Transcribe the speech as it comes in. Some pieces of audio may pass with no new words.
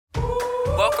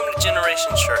Generation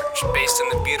Church, based in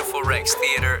the beautiful Rex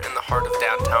Theater in the heart of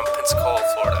downtown Pensacola,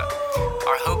 Florida.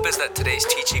 Our hope is that today's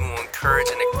teaching will encourage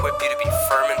and equip you to be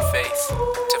firm in faith,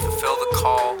 to fulfill the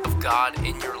call of God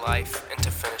in your life, and to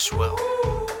finish well.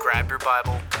 Grab your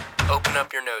Bible, open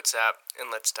up your notes app, and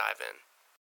let's dive in.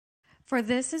 For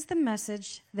this is the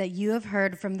message that you have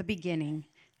heard from the beginning,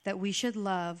 that we should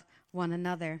love one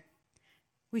another.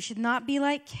 We should not be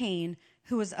like Cain,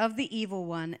 who was of the evil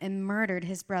one and murdered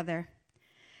his brother.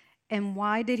 And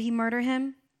why did he murder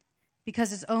him? Because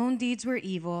his own deeds were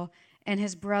evil and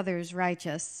his brother's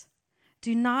righteous.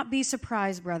 Do not be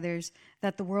surprised, brothers,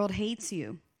 that the world hates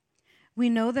you. We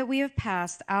know that we have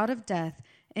passed out of death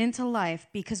into life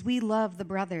because we love the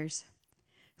brothers.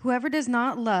 Whoever does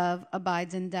not love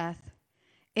abides in death.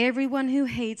 Everyone who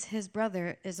hates his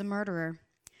brother is a murderer.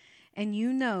 And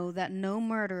you know that no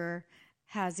murderer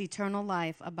has eternal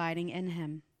life abiding in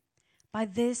him. By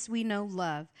this we know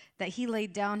love, that he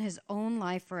laid down his own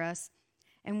life for us,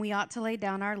 and we ought to lay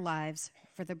down our lives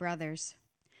for the brothers.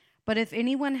 But if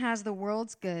anyone has the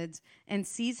world's goods and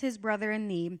sees his brother in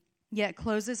need, yet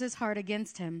closes his heart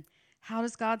against him, how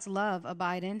does God's love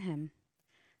abide in him?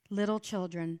 Little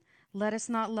children, let us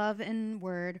not love in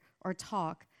word or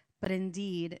talk, but in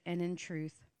deed and in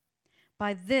truth.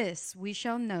 By this we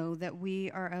shall know that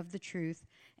we are of the truth,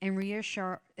 and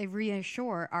reassure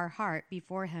our heart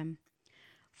before him.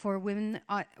 For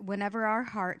whenever our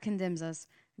heart condemns us,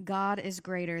 God is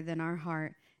greater than our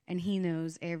heart, and he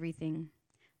knows everything.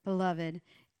 Beloved,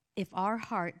 if our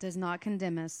heart does not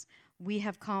condemn us, we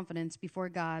have confidence before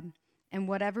God, and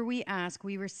whatever we ask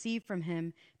we receive from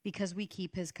him because we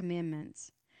keep his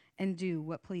commandments and do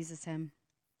what pleases him.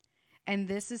 And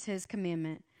this is his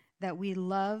commandment, that we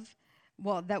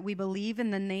believe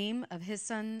in the name of his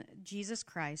Son, Jesus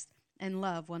Christ, and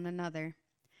love one another,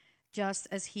 just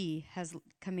as he has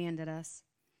commanded us.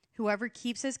 Whoever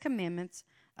keeps his commandments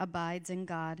abides in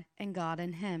God, and God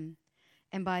in him.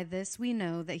 And by this we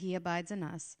know that he abides in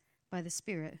us, by the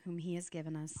Spirit whom he has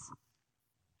given us.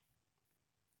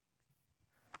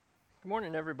 Good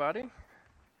morning, everybody. How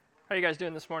are you guys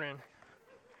doing this morning?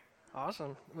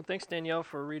 Awesome. Well, thanks, Danielle,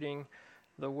 for reading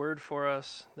the word for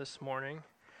us this morning.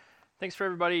 Thanks for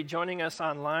everybody joining us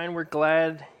online. We're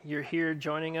glad you're here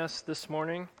joining us this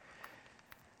morning.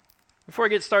 Before I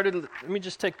get started, let me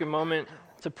just take a moment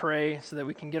to pray so that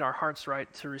we can get our hearts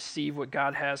right to receive what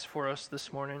God has for us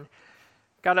this morning.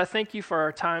 God, I thank you for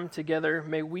our time together.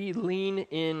 May we lean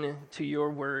in to your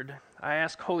word. I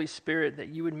ask, Holy Spirit, that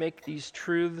you would make these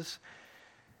truths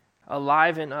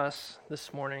alive in us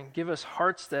this morning. Give us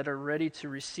hearts that are ready to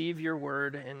receive your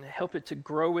word and help it to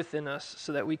grow within us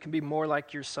so that we can be more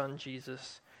like your Son,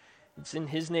 Jesus. It's in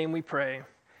his name we pray.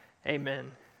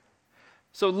 Amen.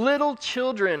 So, little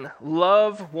children,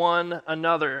 love one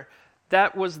another.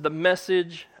 That was the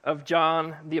message of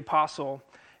John the Apostle.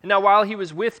 And now, while he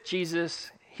was with Jesus,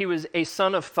 he was a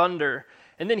son of thunder.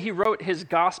 And then he wrote his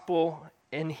gospel,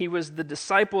 and he was the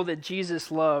disciple that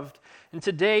Jesus loved. And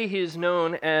today he is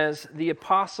known as the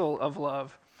Apostle of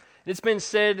Love. It's been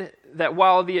said that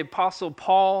while the Apostle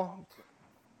Paul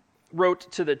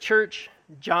wrote to the church,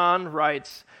 John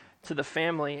writes to the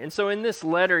family. And so in this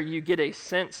letter, you get a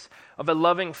sense of a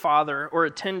loving father or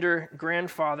a tender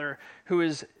grandfather who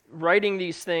is writing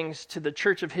these things to the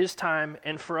church of his time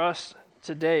and for us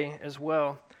today as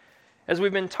well. As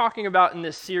we've been talking about in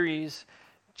this series,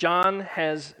 John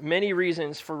has many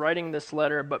reasons for writing this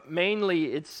letter, but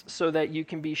mainly it's so that you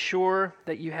can be sure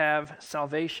that you have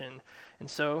salvation. And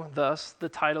so, thus, the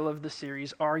title of the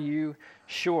series, Are You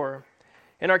Sure?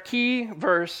 And our key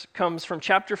verse comes from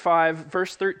chapter 5,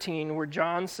 verse 13, where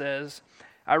John says,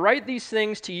 I write these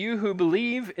things to you who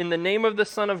believe in the name of the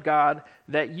Son of God,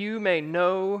 that you may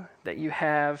know that you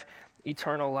have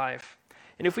eternal life.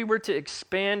 And if we were to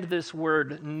expand this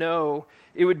word, know,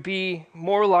 it would be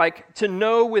more like to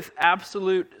know with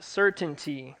absolute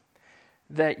certainty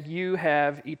that you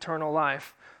have eternal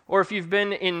life. Or if you've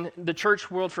been in the church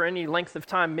world for any length of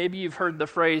time, maybe you've heard the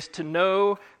phrase, to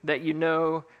know that you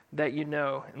know that you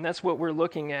know. And that's what we're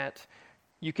looking at.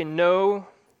 You can know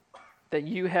that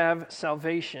you have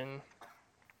salvation.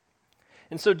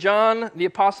 And so John, the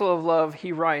Apostle of Love,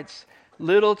 he writes,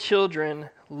 little children,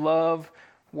 love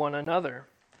one another.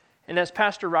 And as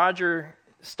Pastor Roger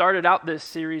started out this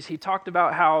series, he talked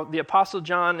about how the Apostle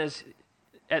John is,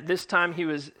 at this time, he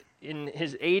was in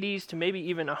his 80s to maybe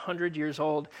even 100 years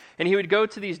old. And he would go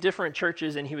to these different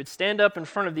churches and he would stand up in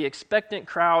front of the expectant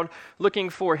crowd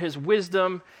looking for his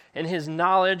wisdom and his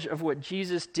knowledge of what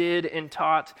Jesus did and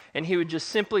taught. And he would just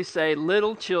simply say,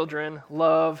 little children,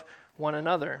 love one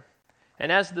another.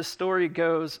 And as the story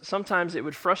goes, sometimes it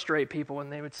would frustrate people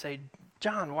and they would say,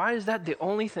 John, why is that the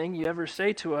only thing you ever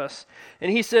say to us?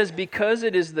 And he says, because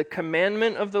it is the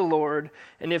commandment of the Lord,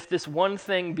 and if this one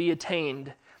thing be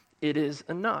attained, it is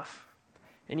enough.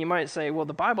 And you might say, well,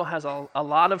 the Bible has a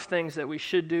lot of things that we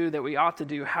should do, that we ought to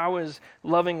do. How is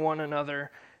loving one another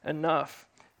enough?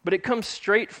 But it comes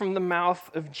straight from the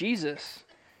mouth of Jesus.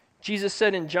 Jesus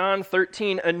said in John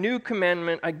 13, a new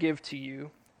commandment I give to you,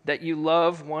 that you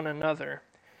love one another.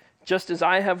 Just as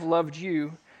I have loved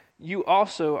you, you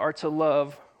also are to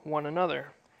love one another.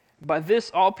 By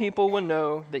this all people will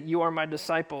know that you are my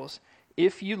disciples,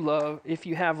 if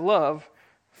you have love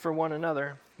for one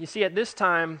another. You see, at this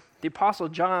time, the Apostle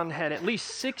John had at least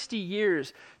 60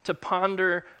 years to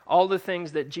ponder all the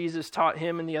things that Jesus taught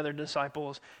him and the other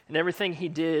disciples and everything he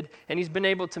did. And he's been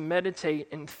able to meditate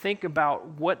and think about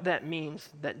what that means,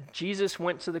 that Jesus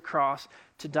went to the cross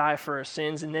to die for our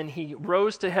sins, and then he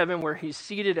rose to heaven where he's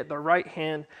seated at the right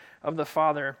hand of the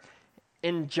Father.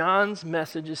 And John's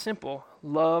message is simple: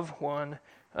 love one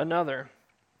another.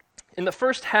 In the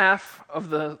first half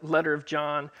of the letter of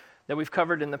John that we've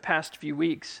covered in the past few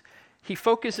weeks, he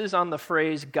focuses on the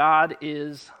phrase, God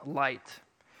is light.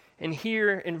 And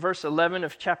here in verse 11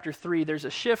 of chapter 3, there's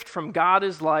a shift from God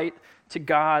is light to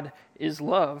God is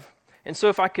love. And so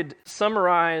if I could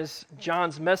summarize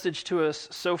John's message to us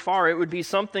so far, it would be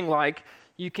something like,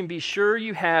 you can be sure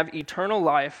you have eternal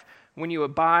life when you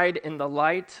abide in the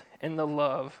light and the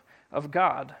love of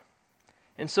God.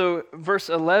 And so verse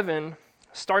 11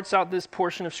 starts out this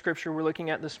portion of Scripture we're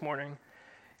looking at this morning.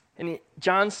 And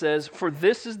John says, for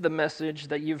this is the message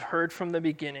that you've heard from the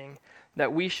beginning,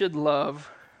 that we should love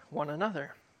one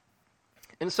another.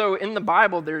 And so in the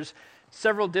Bible, there's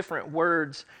several different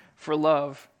words for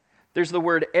love. There's the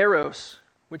word eros,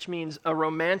 which means a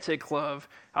romantic love.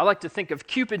 I like to think of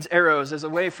Cupid's arrows as a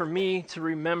way for me to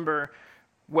remember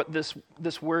what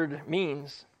this word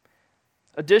means.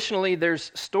 Additionally,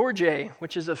 there's storge,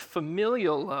 which is a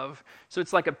familial love. So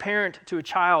it's like a parent to a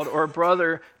child, or a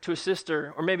brother to a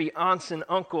sister, or maybe aunts and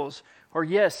uncles, or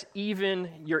yes, even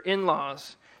your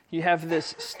in-laws. You have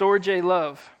this storge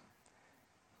love.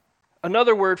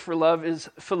 Another word for love is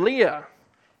philia,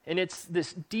 and it's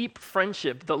this deep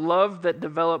friendship, the love that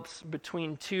develops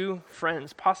between two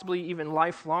friends, possibly even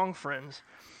lifelong friends.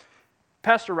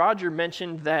 Pastor Roger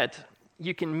mentioned that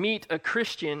you can meet a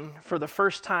Christian for the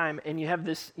first time and you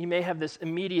may have this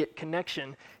immediate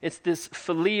connection. It's this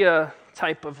philia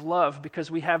type of love because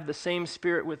we have the same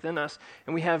spirit within us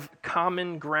and we have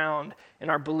common ground in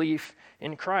our belief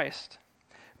in Christ.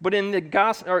 But in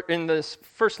this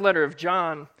first letter of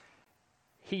John,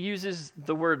 he uses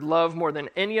the word love more than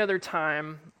any other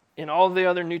time in all the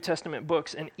other New Testament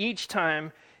books, and each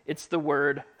time it's the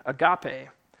word agape.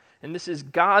 And this is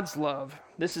God's love.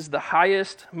 This is the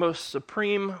highest, most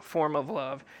supreme form of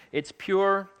love. It's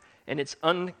pure, and it's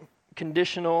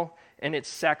unconditional, and it's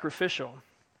sacrificial.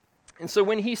 And so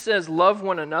when he says love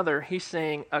one another, he's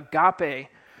saying agape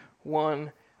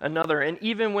one another. And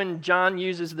even when John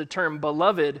uses the term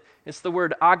beloved, it's the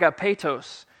word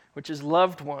agapetos, which is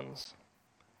loved ones.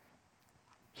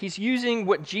 He's using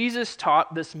what Jesus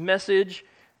taught, this message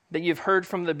that you've heard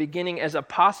from the beginning, as a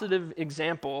positive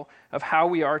example of how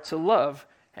we are to love,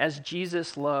 as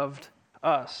Jesus loved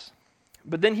us.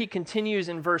 But then he continues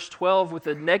in verse 12 with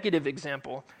a negative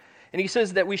example. And he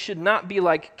says that we should not be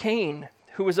like Cain,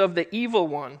 who was of the evil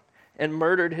one and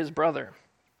murdered his brother.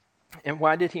 And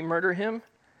why did he murder him?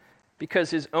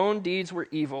 Because his own deeds were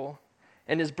evil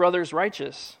and his brother's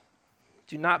righteous.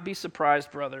 Do not be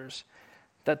surprised, brothers,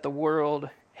 that the world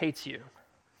hates you.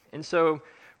 And so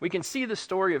we can see the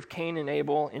story of Cain and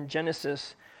Abel in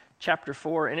Genesis chapter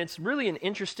 4, and it's really an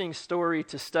interesting story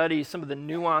to study some of the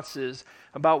nuances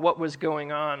about what was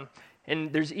going on.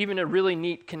 And there's even a really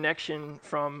neat connection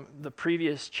from the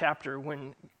previous chapter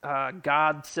when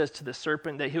God says to the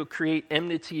serpent that he'll create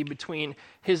enmity between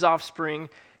his offspring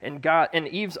and God and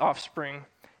Eve's offspring.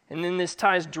 And then this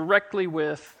ties directly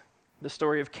with the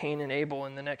story of Cain and Abel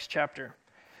in the next chapter.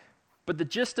 But the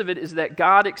gist of it is that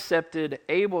God accepted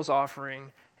Abel's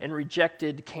offering and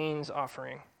rejected Cain's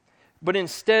offering. But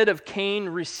instead of Cain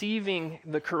receiving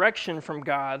the correction from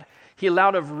God, he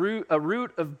allowed a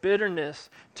root of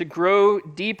bitterness to grow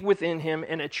deep within him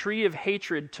and a tree of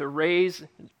hatred to raise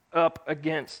up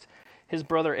against his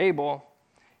brother Abel.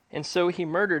 And so he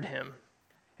murdered him.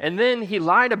 And then he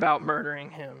lied about murdering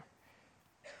him.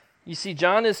 You see,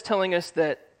 John is telling us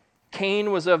that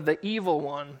Cain was of the evil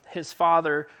one, his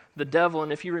father, the devil.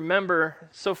 And if you remember,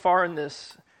 so far in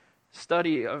this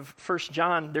study of 1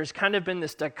 John, there's kind of been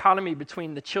this dichotomy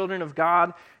between the children of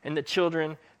God and the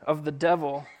children of the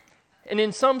devil. And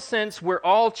in some sense, we're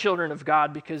all children of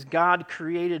God because God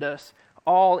created us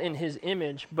all in his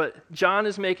image. But John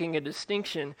is making a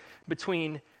distinction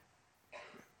between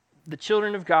the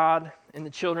children of God and the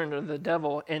children of the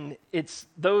devil, and it's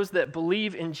those that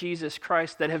believe in Jesus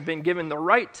Christ that have been given the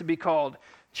right to be called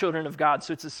children of God.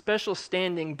 So it's a special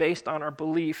standing based on our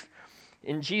belief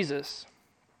in Jesus.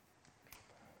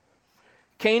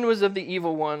 Cain was of the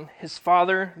evil one, his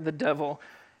father the devil.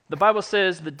 The Bible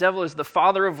says the devil is the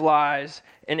father of lies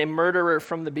and a murderer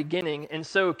from the beginning. And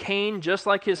so Cain, just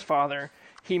like his father,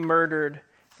 he murdered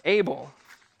Abel.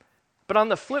 But on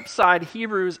the flip side,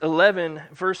 Hebrews 11,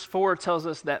 verse 4 tells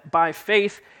us that by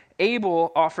faith,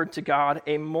 Abel offered to God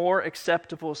a more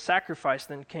acceptable sacrifice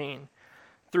than Cain,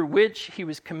 through which he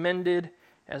was commended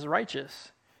as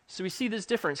righteous. So we see this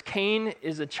difference. Cain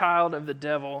is a child of the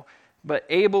devil, but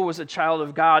Abel was a child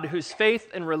of God whose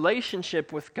faith and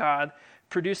relationship with God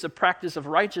produced a practice of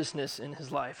righteousness in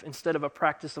his life instead of a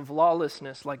practice of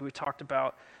lawlessness like we talked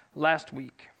about last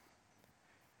week.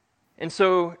 And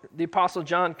so the Apostle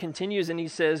John continues and he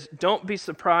says, don't be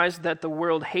surprised that the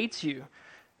world hates you,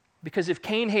 because if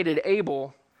Cain hated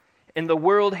Abel and the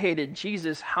world hated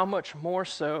Jesus, how much more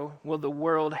so will the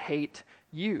world hate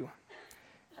you?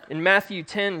 In Matthew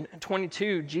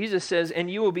 10:22, Jesus says,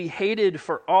 and you will be hated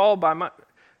for all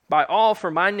by all for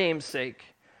my name's sake,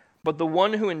 but the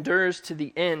one who endures to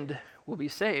the end will be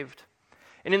saved.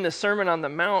 And in the Sermon on the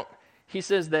Mount, he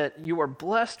says that you are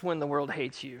blessed when the world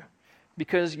hates you,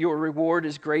 because your reward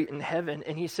is great in heaven.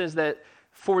 And he says that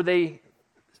for they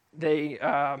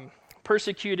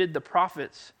persecuted the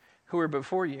prophets who were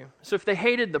before you. So if they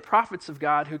hated the prophets of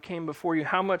God who came before you,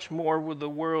 how much more will the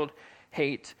world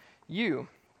hate you?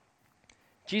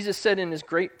 Jesus said in his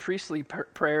great priestly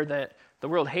prayer that the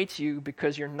world hates you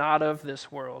because you're not of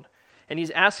this world. And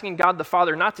he's asking God the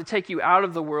Father not to take you out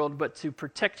of the world, but to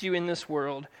protect you in this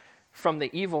world from the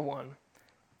evil one.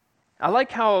 I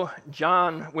like how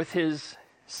John, with his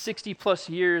 60 plus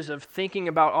years of thinking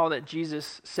about all that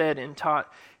Jesus said and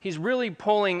taught, he's really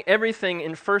pulling everything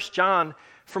in 1 John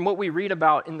from what we read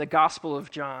about in the Gospel of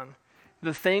John,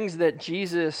 the things that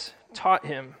Jesus taught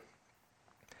him.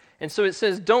 And so it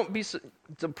says, don't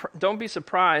be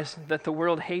surprised that the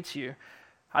world hates you.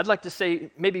 I'd like to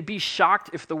say maybe be shocked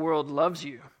if the world loves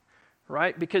you,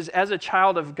 right? Because as a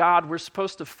child of God, we're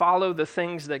supposed to follow the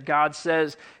things that God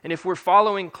says. And if we're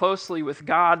following closely with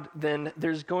God, then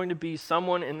there's going to be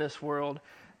someone in this world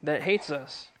that hates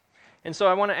us. And so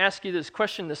I want to ask you this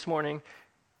question this morning.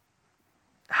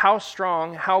 How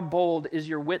strong, how bold is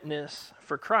your witness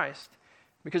for Christ?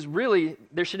 Because really,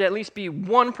 there should at least be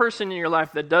one person in your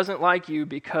life that doesn't like you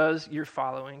because you're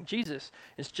following Jesus.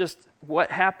 It's just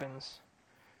what happens.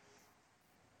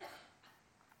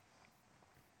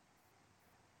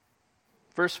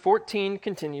 Verse 14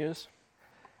 continues,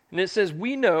 and it says,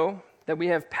 we know that we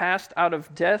have passed out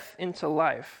of death into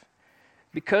life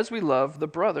because we love the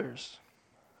brothers.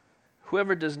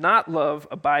 Whoever does not love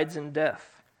abides in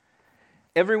death.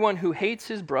 Everyone who hates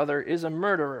his brother is a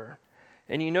murderer,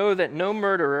 and you know that no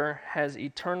murderer has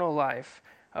eternal life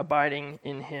abiding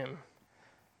in him.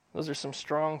 Those are some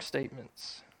strong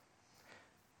statements.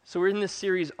 So we're in this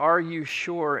series, Are You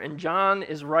Sure? And John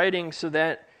is writing so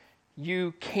that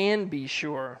you can be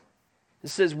sure. It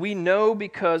says, we know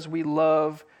because we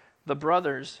love the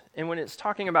brothers. And when it's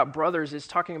talking about brothers, it's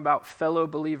talking about fellow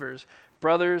believers,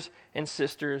 brothers and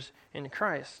sisters in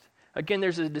Christ. Again,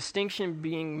 there's a distinction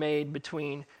being made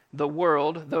between the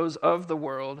world, those of the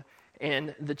world,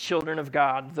 and the children of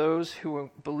God, those who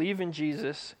believe in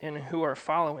Jesus and who are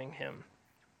following him.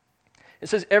 It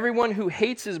says, everyone who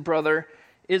hates his brother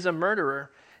is a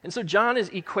murderer. And so John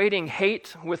is equating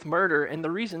hate with murder, and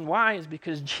the reason why is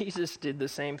because Jesus did the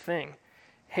same thing.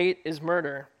 Hate is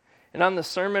murder. And on the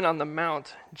Sermon on the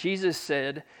Mount, Jesus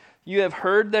said, you have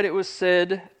heard that it was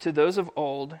said to those of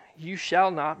old, you shall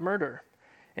not murder,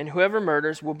 and whoever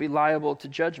murders will be liable to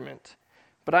judgment.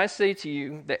 But I say to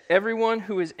you that everyone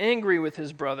who is angry with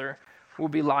his brother will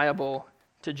be liable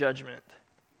to judgment.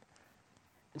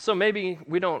 And so maybe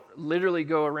we don't literally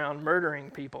go around murdering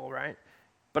people, right?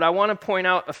 But I want to point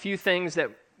out a few things that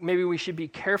maybe we should be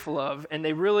careful of, and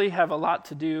they really have a lot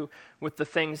to do with the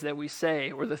things that we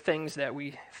say or the things that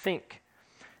we think.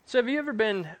 So have you ever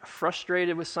been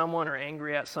frustrated with someone or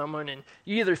angry at someone, and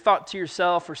you either thought to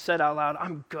yourself or said out loud,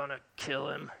 I'm gonna kill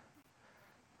him?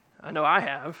 I know I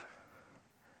have.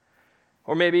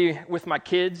 Or maybe with my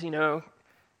kids,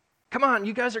 come on,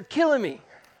 you guys are killing me.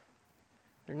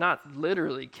 They're not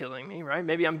literally killing me, right?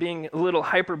 Maybe I'm being a little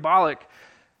hyperbolic.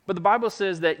 But the Bible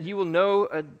says that you will know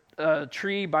a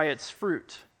tree by its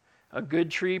fruit. A good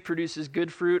tree produces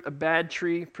good fruit. A bad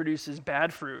tree produces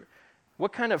bad fruit.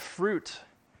 What kind of fruit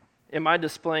am I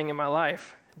displaying in my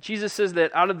life? Jesus says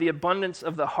that out of the abundance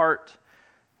of the heart,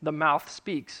 the mouth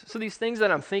speaks. So these things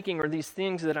that I'm thinking or these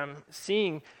things that I'm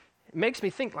seeing, it makes me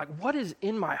think, like, what is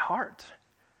in my heart?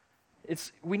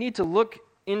 We need to look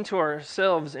into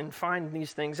ourselves and find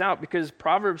these things out, because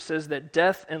Proverbs says that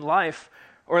death and life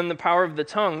are in the power of the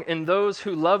tongue, and those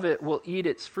who love it will eat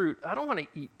its fruit. I don't want to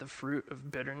eat the fruit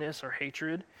of bitterness or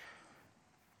hatred.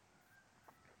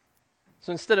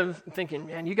 So instead of thinking,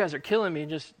 man, you guys are killing me,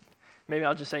 maybe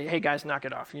I'll just say, hey guys, knock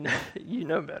it off. You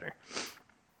know better.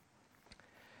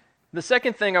 The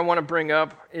second thing I want to bring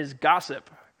up is gossip.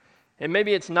 And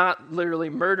maybe it's not literally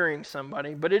murdering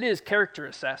somebody, but it is character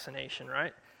assassination,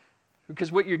 right?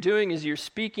 Because what you're doing is you're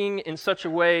speaking in such a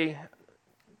way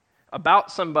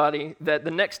about somebody that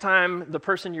the next time the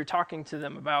person you're talking to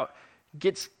them about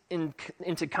gets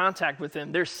into contact with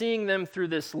them, they're seeing them through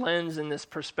this lens and this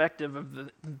perspective of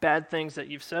the bad things that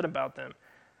you've said about them.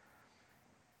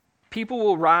 People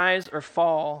will rise or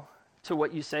fall to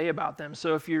what you say about them.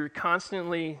 So if you're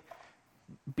constantly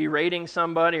berating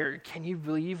somebody, or can you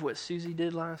believe what Susie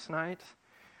did last night?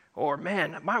 Or,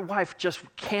 man, my wife just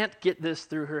can't get this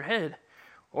through her head.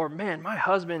 Or, man, my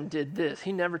husband did this.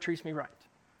 He never treats me right.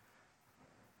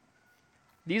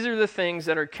 These are the things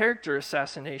that are character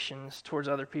assassinations towards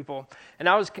other people. And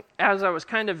as I was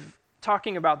kind of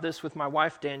talking about this with my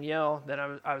wife, Danielle, that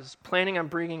I was planning on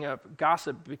bringing up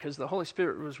gossip, because the Holy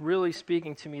Spirit was really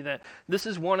speaking to me that this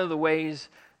is one of the ways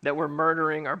that we're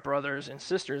murdering our brothers and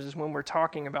sisters, is when we're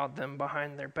talking about them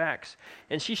behind their backs.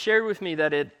 And she shared with me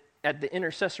that at the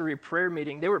intercessory prayer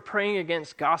meeting, they were praying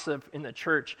against gossip in the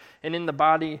church and in the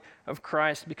body of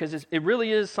Christ, because it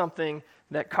really is something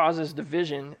that causes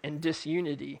division and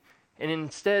disunity. And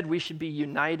instead, we should be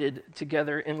united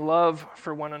together in love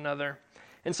for one another.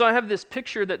 And so I have this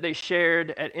picture that they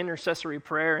shared at intercessory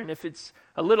prayer, and if it's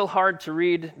a little hard to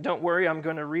read, don't worry, I'm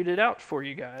going to read it out for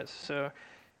you guys. So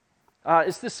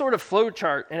it's this sort of flow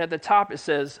chart, and at the top it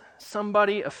says,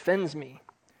 somebody offends me.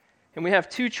 And we have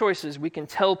two choices. We can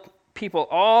tell people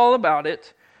all about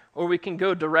it, or we can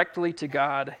go directly to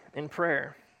God in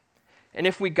prayer. And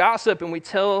if we gossip and we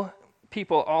tell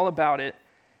people all about it,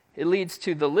 it leads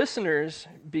to the listeners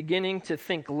beginning to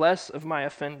think less of my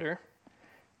offender,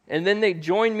 and then they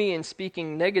join me in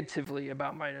speaking negatively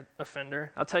about my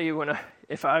offender. I'll tell you,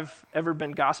 if I've ever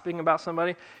been gossiping about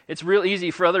somebody, it's real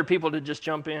easy for other people to just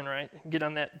jump in, right? Get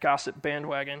on that gossip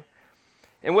bandwagon.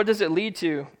 And what does it lead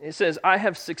to? It says, I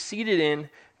have succeeded in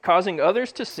causing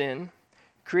others to sin,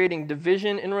 creating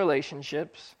division in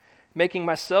relationships, making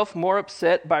myself more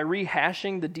upset by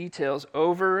rehashing the details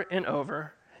over and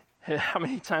over. How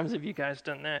many times have you guys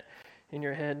done that in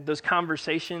your head? Those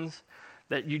conversations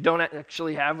that you don't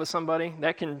actually have with somebody,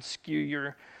 that can skew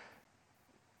your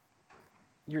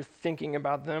thinking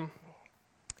about them.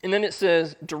 And then it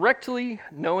says, directly,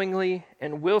 knowingly,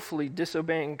 and willfully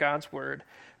disobeying God's word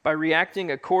by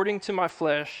reacting according to my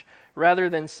flesh rather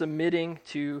than submitting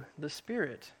to the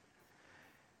Spirit.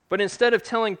 But instead of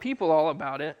telling people all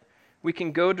about it, we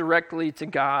can go directly to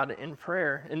God in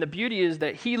prayer. And the beauty is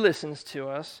that He listens to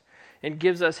us and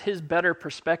gives us His better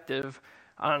perspective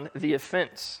on the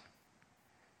offense.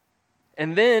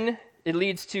 And then it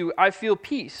leads to, I feel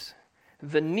peace.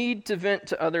 The need to vent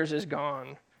to others is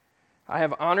gone. I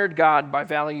have honored God by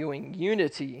valuing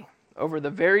unity over the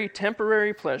very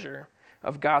temporary pleasure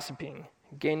of gossiping,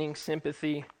 gaining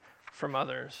sympathy from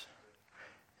others.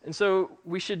 And so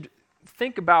we should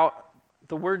think about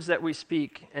the words that we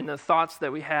speak and the thoughts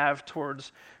that we have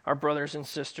towards our brothers and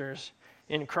sisters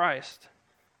in Christ.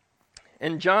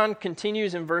 And John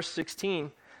continues in verse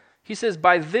 16. He says,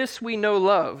 by this we know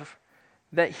love,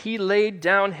 that He laid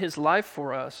down His life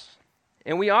for us,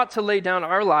 and we ought to lay down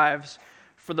our lives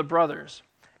for the brothers.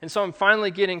 And so I'm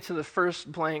finally getting to the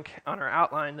first blank on our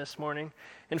outline this morning.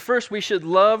 And first, we should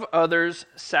love others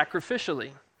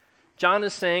sacrificially. John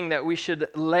is saying that we should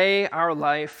lay our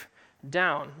life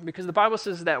down, because the Bible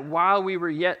says that while we were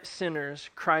yet sinners,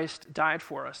 Christ died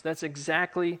for us. That's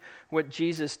exactly what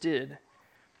Jesus did.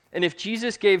 And if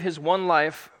Jesus gave His one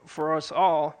life for us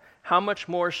all, how much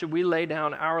more should we lay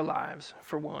down our lives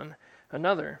for one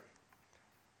another?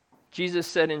 Jesus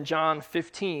said in John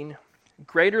 15,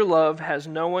 greater love has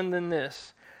no one than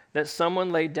this, that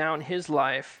someone laid down his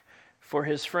life for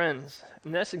his friends.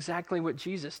 And that's exactly what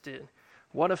Jesus did.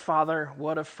 What a father,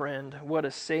 what a friend, what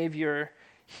a savior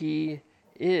He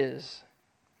is.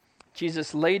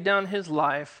 Jesus laid down His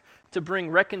life to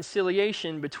bring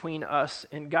reconciliation between us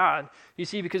and God. You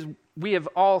see, because we have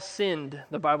all sinned,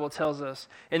 the Bible tells us,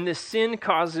 and this sin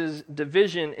causes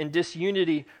division and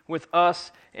disunity with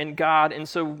us and God. And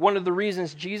so one of the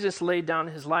reasons Jesus laid down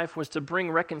His life was to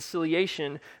bring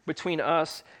reconciliation between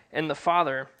us and the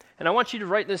Father. And I want you to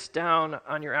write this down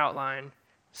on your outline.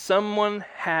 Someone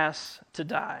has to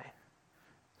die.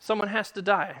 Someone has to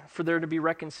die for there to be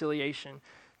reconciliation.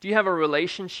 Do you have a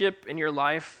relationship in your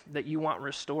life that you want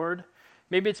restored?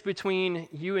 Maybe it's between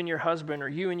you and your husband or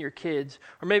you and your kids,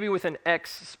 or maybe with an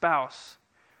ex-spouse.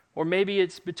 Or maybe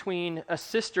it's between a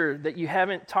sister that you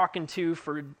haven't talked to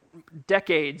for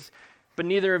decades, but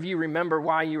neither of you remember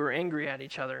why you were angry at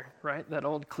each other, right? That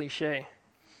old cliche.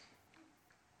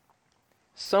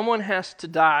 Someone has to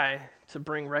die to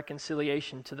bring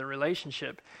reconciliation to the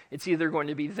relationship. It's either going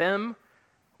to be them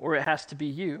or it has to be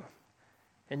you.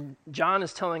 And John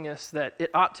is telling us that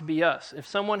it ought to be us. If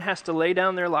someone has to lay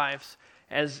down their lives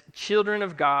as children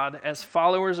of God, as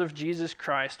followers of Jesus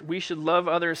Christ, we should love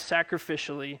others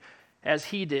sacrificially as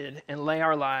he did and lay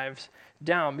our lives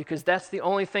down, because that's the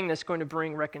only thing that's going to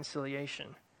bring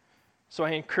reconciliation. So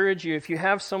I encourage you, if you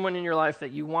have someone in your life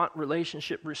that you want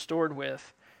relationship restored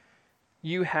with,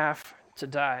 you have to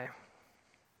die.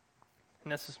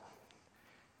 And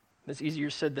that's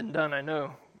easier said than done, I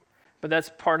know. But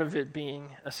that's part of it being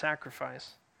a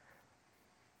sacrifice.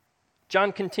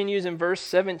 John continues in verse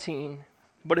 17,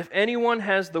 "But if anyone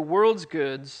has the world's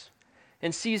goods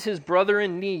and sees his brother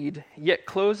in need, yet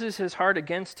closes his heart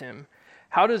against him,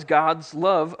 how does God's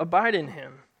love abide in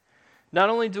him?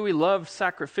 Not only do we love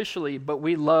sacrificially, but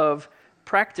we love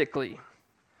practically."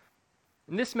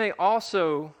 And this may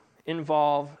also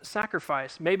involve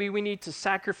sacrifice. Maybe we need to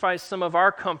sacrifice some of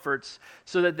our comforts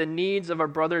so that the needs of our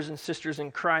brothers and sisters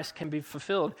in Christ can be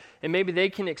fulfilled. And maybe they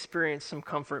can experience some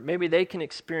comfort. Maybe they can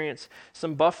experience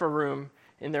some buffer room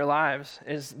in their lives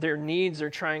as their needs are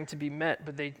trying to be met,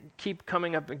 but they keep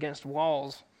coming up against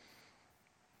walls.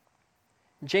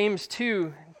 James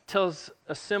 2 tells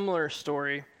a similar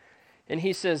story, and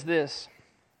he says this: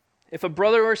 "If a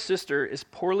brother or sister is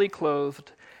poorly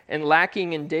clothed and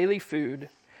lacking in daily food,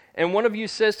 and one of you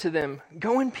says to them,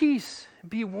 'Go in peace,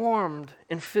 be warmed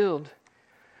and filled,'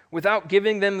 without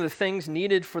giving them the things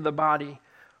needed for the body,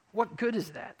 what good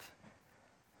is that?"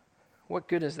 What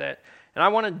good is that? And I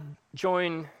want to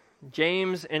join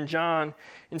James and John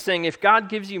in saying, if God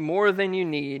gives you more than you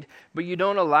need, but you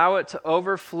don't allow it to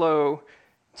overflow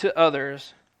to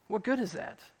others, what good is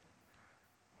that?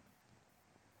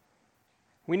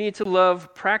 We need to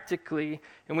love practically,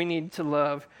 and we need to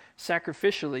love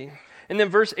sacrificially. And then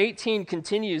verse 18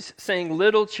 continues saying,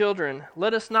 "Little children,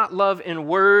 let us not love in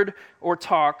word or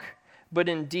talk, but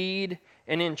in deed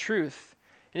and in truth."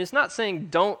 And it's not saying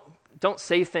don't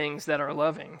say things that are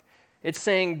loving. It's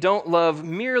saying don't love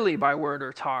merely by word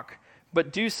or talk,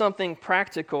 but do something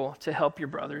practical to help your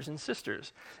brothers and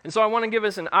sisters. And so I want to give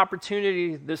us an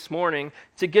opportunity this morning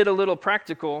to get a little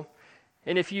practical.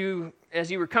 And if you,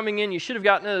 as you were coming in, you should have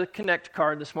gotten a Connect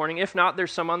card this morning. If not,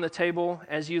 there's some on the table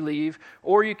as you leave,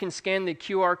 or you can scan the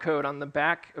QR code on the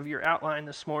back of your outline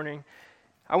this morning.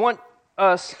 I want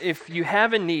us, if you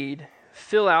have a need,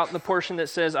 fill out the portion that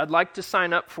says, "I'd like to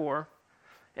sign up for,"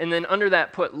 and then under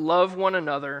that put "love one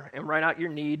another" and write out your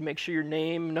need. Make sure your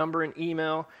name, number, and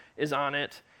email is on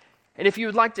it. And if you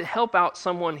would like to help out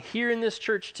someone here in this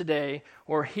church today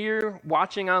or here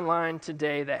watching online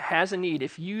today that has a need,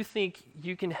 if you think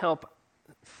you can help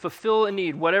fulfill a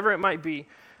need, whatever it might be,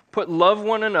 put "love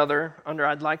one another" under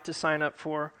 "I'd like to sign up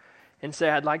for" and say,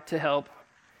 "I'd like to help."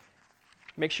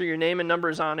 Make sure your name and number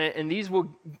is on it, and these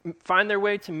will find their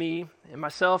way to me, and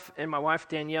myself and my wife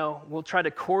Danielle will try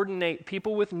to coordinate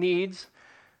people with needs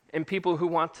and people who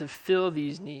want to fill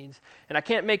these needs. And I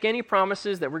can't make any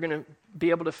promises that we're going to be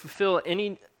able to fulfill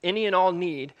any and all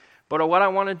need, but what I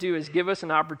want to do is give us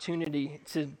an opportunity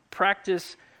to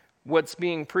practice what's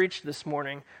being preached this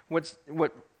morning, what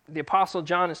the Apostle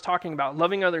John is talking about,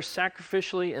 loving others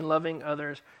sacrificially and loving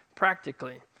others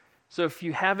practically. So if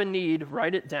you have a need,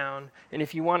 write it down, and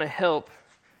if you want to help,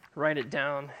 write it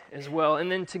down as well. And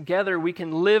then together we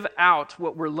can live out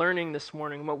what we're learning this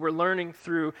morning, what we're learning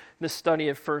through the study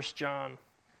of 1 John.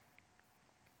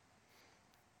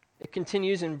 It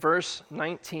continues in verse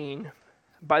 19.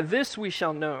 "By this we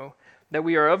shall know that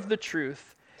we are of the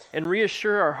truth and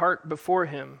reassure our heart before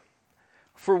him.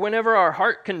 For whenever our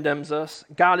heart condemns us,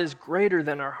 God is greater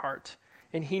than our heart,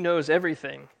 and he knows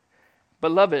everything.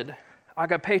 Beloved,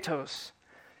 agapetos,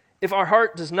 if our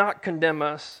heart does not condemn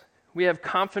us, we have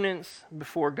confidence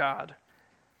before God."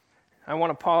 I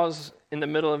want to pause in the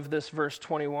middle of this verse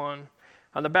 21.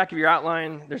 On the back of your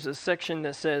outline, there's a section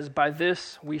that says, "By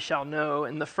this we shall know,"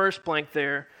 and the first blank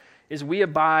there is "we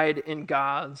abide in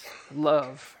God's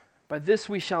love." By this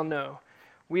we shall know.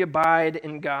 We abide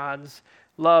in God's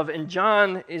love. And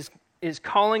John is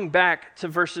calling back to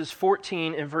verses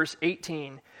 14 and verse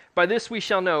 18. "By this we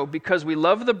shall know, because we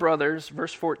love the brothers,"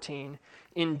 verse 14,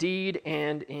 in deed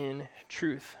and in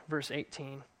truth. Verse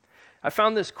 18. I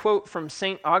found this quote from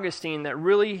St. Augustine that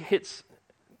really hits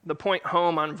the point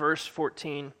home on verse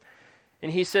 14.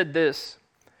 And he said this,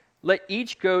 "Let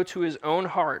each go to his own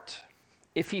heart.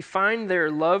 If he find there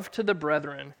love to the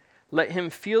brethren, let him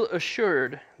feel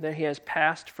assured that he has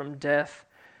passed from death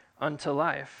unto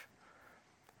life."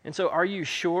 And so are you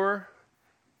sure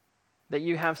that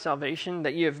you have salvation,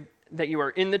 that you are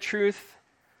in the truth?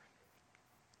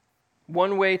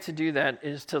 One way to do that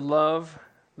is to love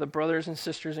the brothers and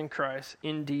sisters in Christ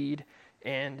in deed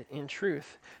and in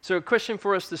truth. So a question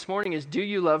for us this morning is, do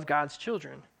you love God's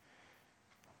children?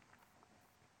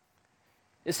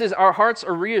 It says our hearts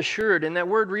are reassured, and that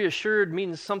word reassured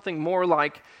means something more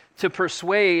like to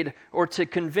persuade or to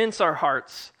convince our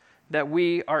hearts that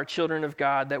we are children of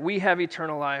God, that we have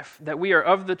eternal life, that we are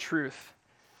of the truth.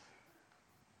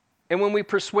 And when we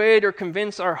persuade or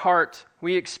convince our heart,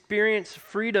 we experience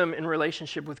freedom in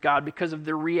relationship with God because of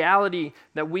the reality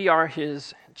that we are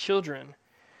His children.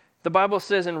 The Bible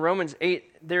says in Romans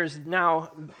 8,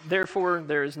 therefore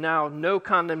there is now no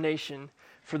condemnation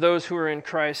for those who are in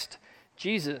Christ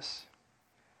Jesus.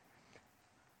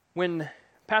 When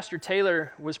Pastor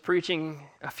Taylor was preaching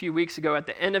a few weeks ago, at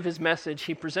the end of his message,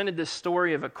 he presented this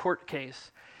story of a court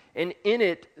case. And in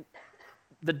it,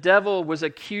 the devil was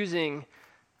accusing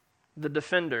the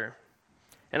defender.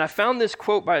 And I found this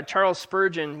quote by Charles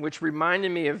Spurgeon, which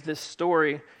reminded me of this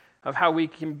story of how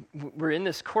we're in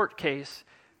this court case.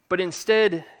 But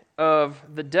instead of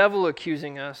the devil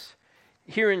accusing us,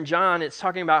 here in John, it's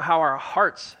talking about how our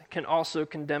hearts can also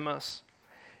condemn us.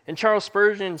 And Charles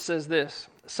Spurgeon says this,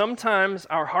 "Sometimes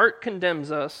our heart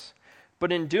condemns us,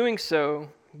 but in doing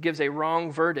so gives a wrong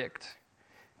verdict.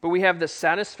 But we have the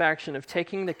satisfaction of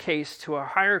taking the case to a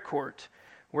higher court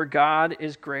where God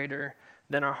is greater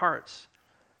than our hearts."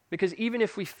 Because even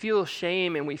if we feel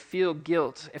shame and we feel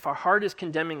guilt, if our heart is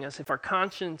condemning us, if our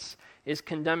conscience is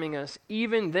condemning us,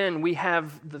 even then we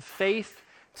have the faith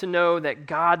to know that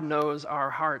God knows our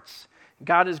hearts.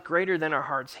 God is greater than our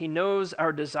hearts. He knows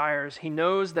our desires. He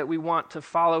knows that we want to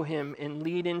follow Him and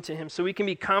lead into Him. So we can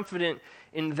be confident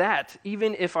in that,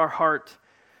 even if our heart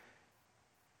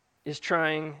is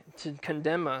trying to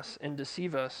condemn us and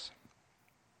deceive us.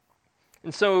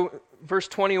 And so, verse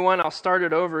 21, I'll start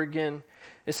it over again.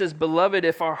 It says, "Beloved,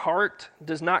 if our heart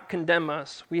does not condemn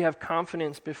us, we have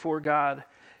confidence before God.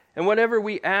 And whatever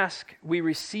we ask, we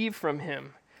receive from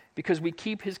Him, because we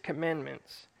keep His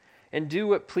commandments and do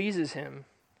what pleases Him.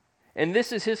 And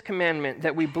this is His commandment,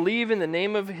 that we believe in the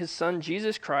name of His Son,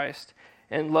 Jesus Christ,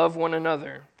 and love one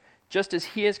another, just as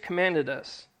He has commanded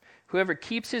us. Whoever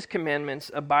keeps His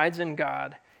commandments abides in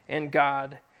God, and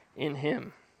God in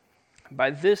him. By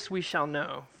this we shall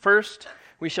know. First,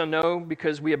 we shall know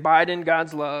because we abide in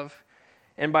God's love,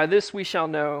 and by this we shall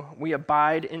know we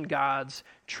abide in God's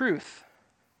truth."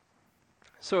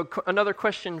 So another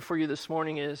question for you this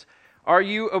morning is, are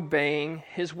you obeying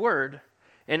His word?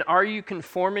 And are you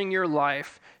conforming your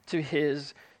life to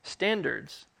His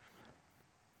standards?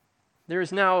 There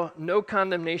is now no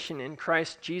condemnation in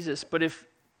Christ Jesus, but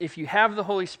if you have the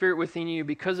Holy Spirit within you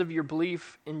because of your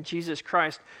belief in Jesus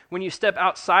Christ, when you step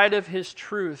outside of His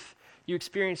truth, you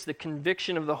experience the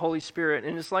conviction of the Holy Spirit.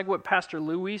 And it's like what Pastor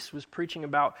Luis was preaching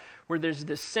about, where there's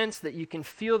this sense that you can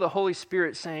feel the Holy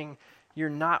Spirit saying, "You're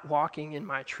not walking in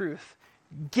my truth.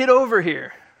 Get over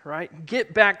here," right?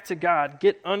 Get back to God.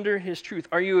 Get under His truth.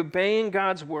 Are you obeying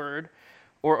God's word,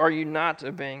 or are you not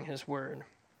obeying His word?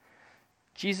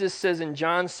 Jesus says in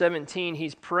John 17,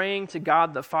 He's praying to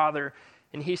God the Father,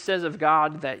 and He says of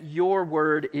God that your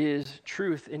word is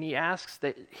truth. And He asks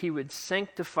that He would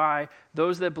sanctify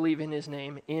those that believe in His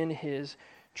name in His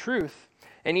truth.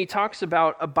 And He talks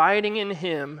about abiding in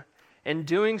Him and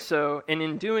doing so, and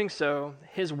in doing so,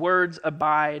 His words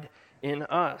abide in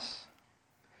us.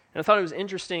 And I thought it was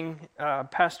interesting,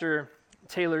 Pastor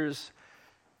Taylor's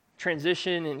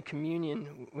transition in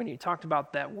communion, when he talked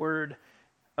about that word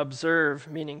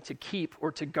observe, meaning to keep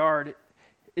or to guard.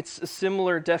 It's a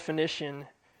similar definition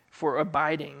for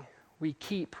abiding. We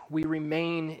keep, we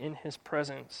remain in His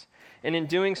presence. And in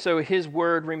doing so, His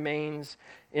word remains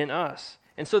in us.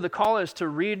 And so the call is to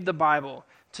read the Bible,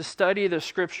 to study the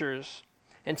Scriptures,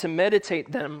 and to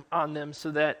meditate on them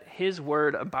so that His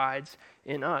word abides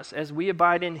in us. As we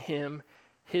abide in Him,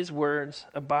 His words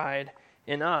abide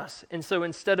in us. And so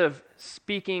instead of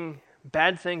speaking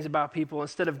bad things about people,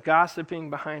 instead of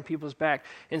gossiping behind people's back,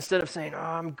 instead of saying, "Oh,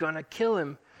 I'm going to kill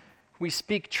him," we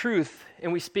speak truth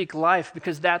and we speak life,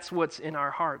 because that's what's in our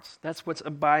hearts. That's what's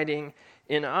abiding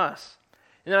in us.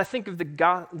 And then I think of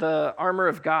the armor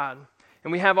of God.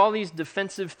 And we have all these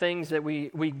defensive things that we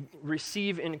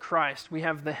receive in Christ. We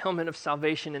have the helmet of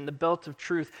salvation and the belt of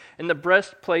truth and the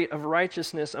breastplate of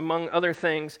righteousness, among other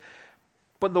things.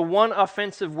 But the one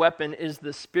offensive weapon is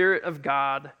the Spirit of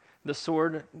God, the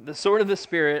sword of the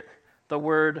Spirit, the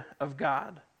Word of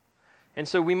God. And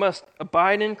so we must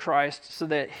abide in Christ so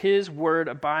that His Word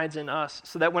abides in us,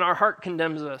 so that when our heart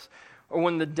condemns us, or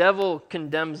when the devil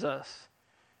condemns us,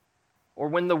 or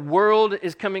when the world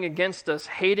is coming against us,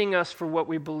 hating us for what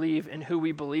we believe and who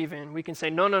we believe in, we can say,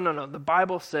 no, the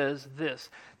Bible says this.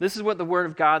 This is what the Word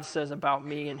of God says about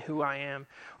me and who I am.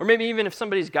 Or maybe even if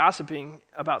somebody's gossiping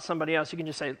about somebody else, you can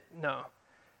just say, no,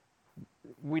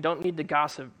 we don't need to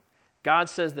gossip. God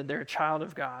says that they're a child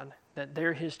of God, that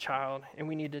they're His child, and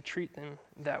we need to treat them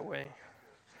that way.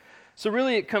 So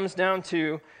really it comes down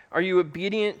to, are you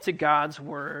obedient to God's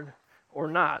Word or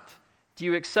not? Do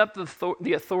you accept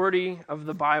the authority of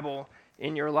the Bible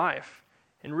in your life?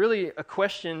 And really a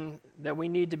question that we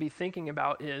need to be thinking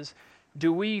about is,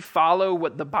 do we follow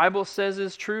what the Bible says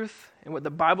is truth and what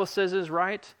the Bible says is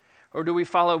right? Or do we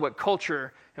follow what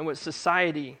culture and what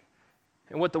society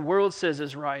and what the world says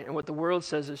is right and what the world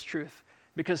says is truth?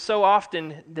 Because so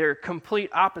often they're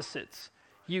complete opposites.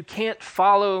 You can't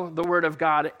follow the Word of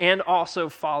God and also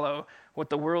follow what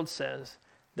the world says.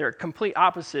 They're complete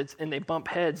opposites and they bump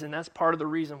heads, and that's part of the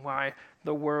reason why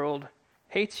the world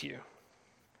hates you.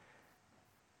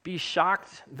 Be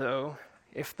shocked, though,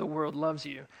 if the world loves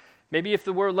you. Maybe if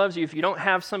the world loves you, if you don't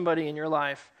have somebody in your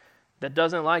life that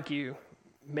doesn't like you,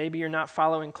 maybe you're not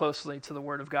following closely to the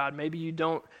Word of God. Maybe you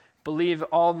don't believe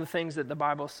all the things that the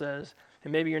Bible says,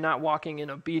 and maybe you're not walking in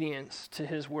obedience to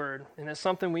His Word. And that's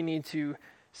something we need to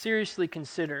seriously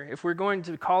consider. If we're going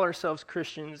to call ourselves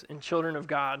Christians and children of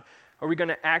God, are we going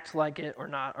to act like it or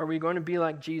not? Are we going to be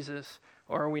like Jesus,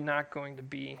 or are we not going to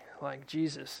be like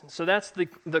Jesus? And so that's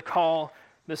the call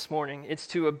this morning. It's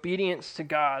to obedience to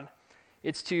God.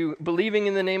 It's to believing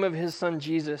in the name of His Son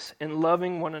Jesus and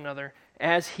loving one another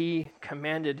as He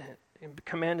commanded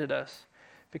us.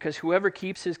 Because whoever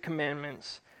keeps His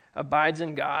commandments abides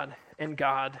in God and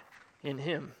God in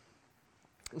him.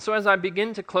 And so as I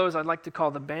begin to close, I'd like to call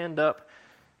the band up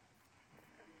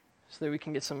so that we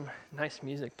can get some nice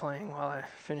music playing while I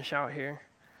finish out here.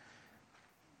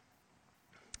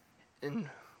 And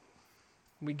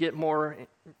we get more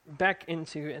back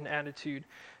into an attitude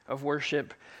of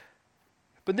worship.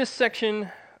 But this section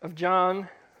of John,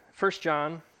 1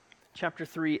 John, chapter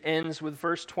 3, ends with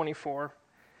verse 24.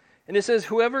 And it says,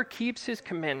 "Whoever keeps His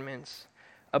commandments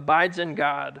abides in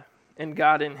God, and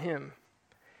God in him.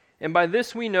 And by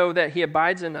this we know that He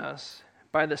abides in us,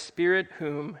 by the Spirit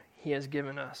whom He has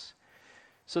given us."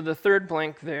 So the third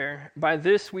blank there, by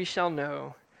this we shall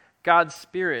know God's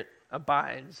Spirit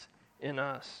abides in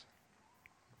us.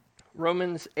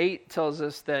 Romans 8 tells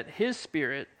us that His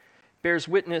Spirit bears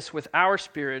witness with our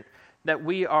spirit that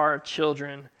we are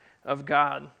children of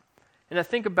God. And I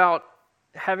think about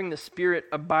having the Spirit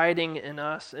abiding in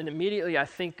us, and immediately I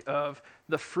think of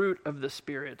the fruit of the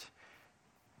Spirit.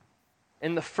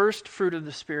 And the first fruit of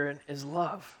the Spirit is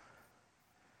love.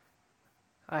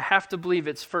 I have to believe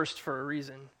it's first for a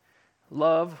reason.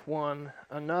 Love one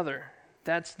another.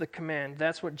 That's the command.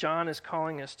 That's what John is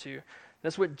calling us to.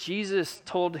 That's what Jesus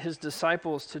told His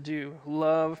disciples to do.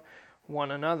 Love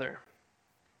one another.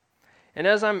 And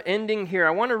as I'm ending here,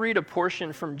 I want to read a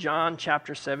portion from John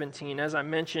chapter 17. As I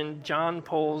mentioned, John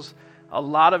pulls a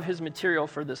lot of his material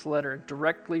for this letter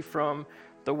directly from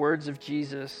the words of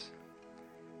Jesus.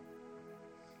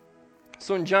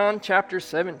 So in John chapter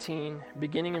 17,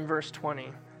 beginning in verse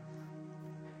 20,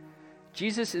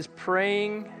 Jesus is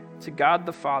praying to God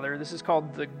the Father. This is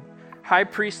called the high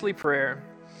priestly prayer.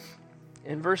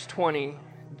 In verse 20,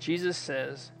 Jesus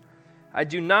says, "I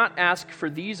do not ask for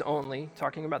these only,"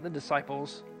 talking about the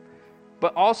disciples,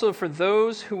 "but also for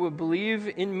those who will believe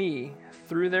in me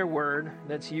through their word,"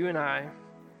 that's you and I,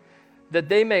 "that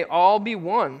they may all be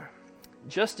one,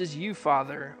 just as you,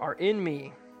 Father, are in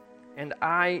me, and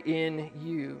I in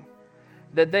you,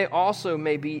 that they also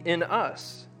may be in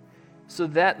us, so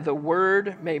that the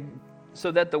world may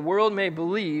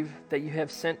believe that you have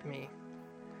sent me.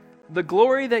 The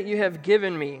glory that you have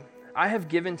given me, I have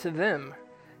given to them,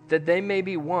 that they may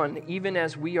be one, even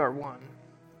as we are one.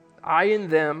 I in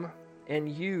them, and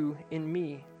you in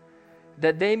me,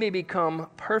 that they may become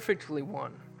perfectly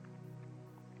one,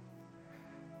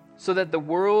 so that the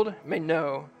world may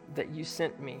know that you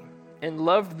sent me, and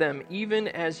loved them even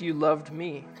as you loved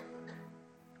me.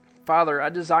 Father, I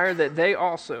desire that they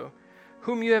also,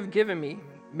 whom you have given me,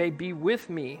 may be with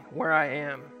me where I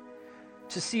am,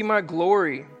 to see my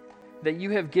glory that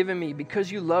you have given me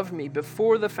because you loved me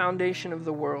before the foundation of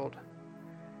the world.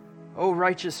 O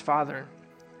righteous Father,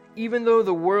 even though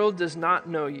the world does not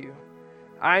know you,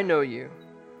 I know you,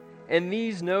 and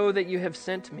these know that you have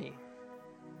sent me.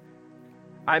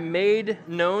 I made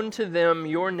known to them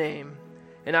your name,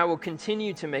 and I will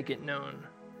continue to make it known,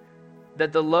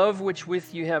 that the love which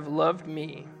with you have loved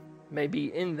me may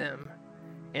be in them,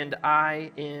 and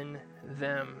I in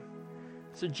them.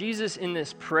 So Jesus, in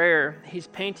this prayer, he's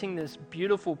painting this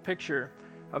beautiful picture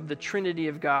of the Trinity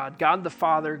of God, God the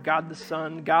Father, God the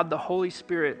Son, God the Holy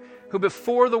Spirit, who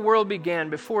before the world began,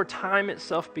 before time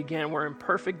itself began, were in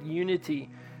perfect unity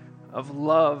of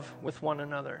love with one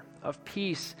another, of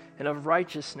peace and of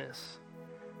righteousness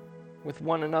with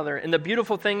one another. And the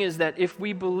beautiful thing is that if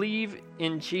we believe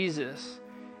in Jesus,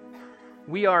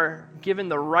 we are given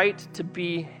the right to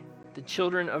be the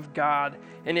children of God.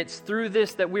 And it's through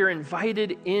this that we're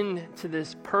invited into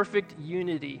this perfect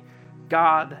unity.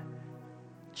 God,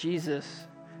 Jesus,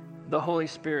 the Holy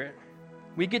Spirit.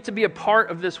 We get to be a part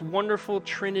of this wonderful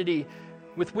Trinity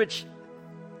with which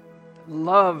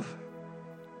love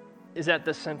is at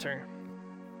the center.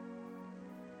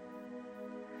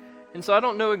 And so I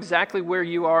don't know exactly where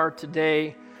you are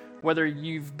today, whether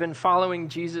you've been following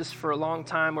Jesus for a long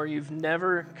time or you've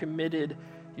never committed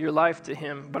your life to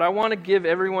him. But I want to give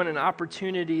everyone an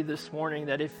opportunity this morning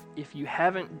that if you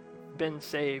haven't been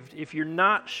saved, if you're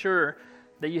not sure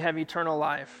that you have eternal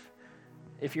life,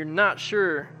 if you're not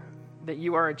sure that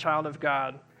you are a child of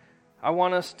God, I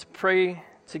want us to pray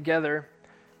together,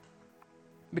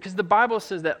 because the Bible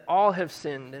says that all have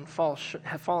sinned and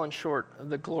have fallen short of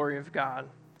the glory of God.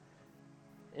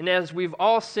 And as we've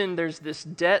all sinned, there's this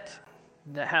debt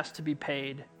that has to be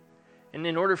paid. And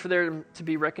in order for there to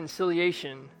be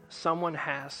reconciliation, someone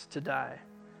has to die.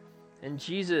 And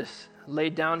Jesus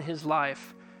laid down his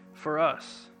life for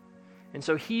us. And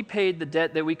so he paid the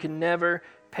debt that we can never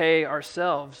pay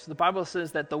ourselves. The Bible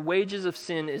says that the wages of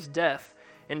sin is death,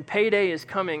 and payday is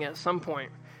coming at some point.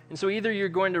 And so either you're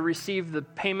going to receive the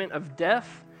payment of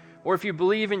death, or if you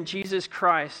believe in Jesus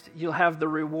Christ, you'll have the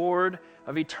reward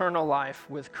of eternal life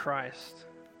with Christ.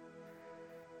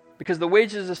 Because the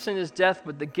wages of sin is death,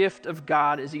 but the gift of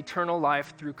God is eternal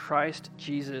life through Christ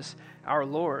Jesus our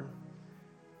Lord.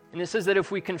 And it says that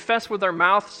if we confess with our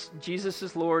mouths Jesus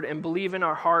is Lord and believe in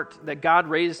our heart that God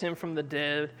raised him from the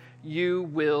dead, you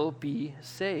will be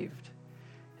saved.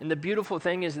 And the beautiful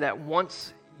thing is that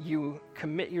once you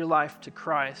commit your life to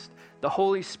Christ, the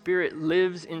Holy Spirit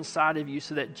lives inside of you,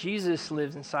 so that Jesus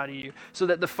lives inside of you, so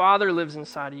that the Father lives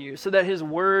inside of you, so that his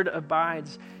word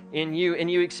abides in you,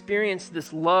 and you experience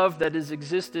this love that has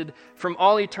existed from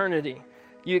all eternity.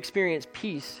 You experience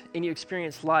peace, and you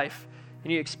experience life,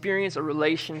 and you experience a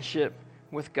relationship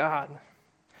with God.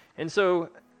 And so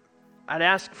I'd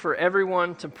ask for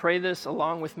everyone to pray this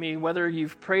along with me, whether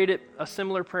you've prayed it a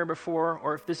similar prayer before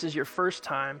or if this is your first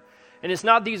time. And it's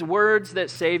not these words that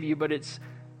save you, but it's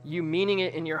you meaning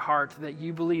it in your heart that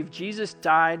you believe Jesus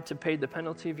died to pay the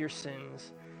penalty of your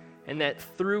sins, and that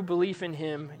through belief in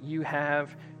him, you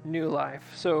have new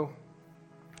life. So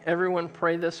everyone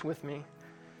pray this with me.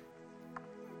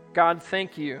 God,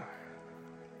 thank you.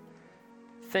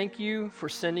 Thank you for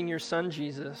sending your son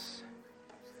Jesus,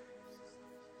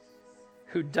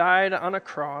 who died on a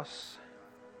cross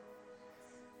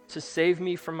to save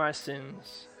me from my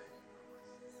sins.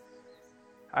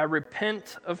 I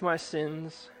repent of my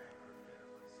sins.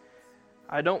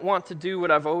 I don't want to do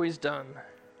what I've always done.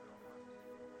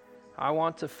 I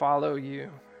want to follow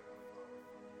you.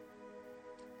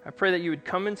 I pray that you would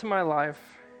come into my life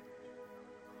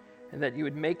and that you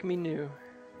would make me new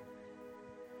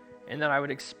and that I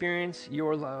would experience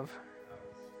your love.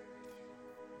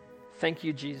 Thank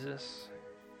you, Jesus.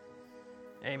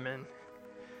 Amen.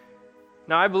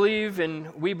 Now, I believe,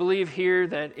 and we believe here,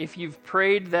 that if you've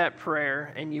prayed that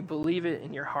prayer and you believe it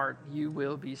in your heart, you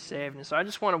will be saved. And so I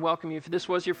just want to welcome you. If this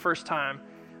was your first time,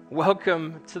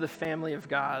 welcome to the family of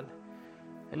God.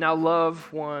 And now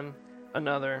love one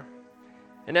another.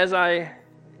 And as I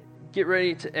get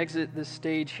ready to exit this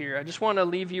stage here, I just want to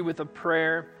leave you with a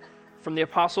prayer from the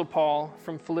Apostle Paul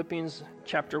from Philippians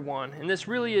chapter 1. And this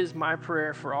really is my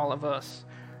prayer for all of us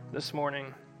this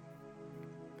morning.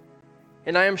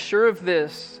 And I am sure of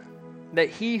this, that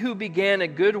he who began a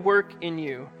good work in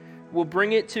you will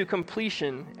bring it to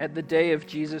completion at the day of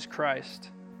Jesus Christ.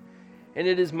 And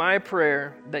it is my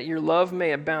prayer that your love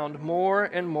may abound more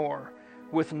and more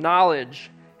with knowledge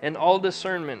and all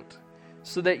discernment,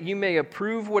 so that you may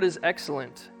approve what is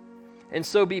excellent, and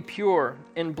so be pure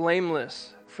and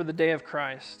blameless for the day of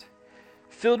Christ,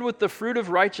 filled with the fruit of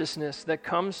righteousness that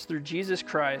comes through Jesus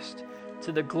Christ,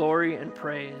 to the glory and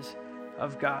praise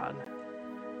of God.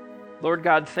 Lord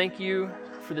God, thank you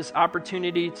for this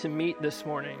opportunity to meet this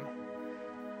morning.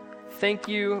 Thank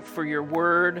you for your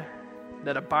word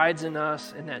that abides in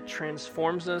us and that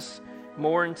transforms us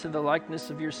more into the likeness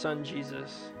of your Son,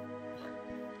 Jesus.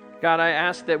 God, I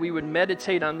ask that we would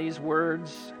meditate on these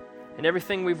words and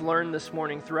everything we've learned this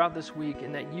morning throughout this week,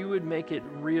 and that you would make it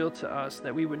real to us,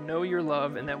 that we would know your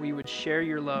love and that we would share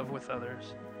your love with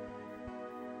others.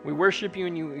 We worship you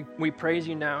and we praise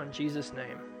you now in Jesus'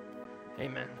 name.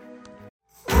 Amen.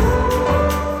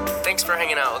 Thanks for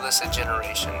hanging out with us at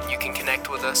Generation. You can connect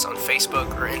with us on Facebook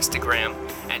or Instagram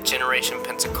at Generation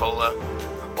Pensacola,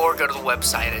 or go to the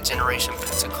website at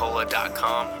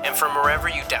generationpensacola.com, and from wherever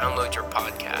you download your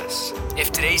podcasts.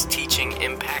 If today's teaching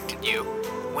impacted you,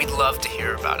 we'd love to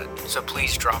hear about it, so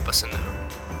please drop us a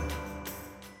note.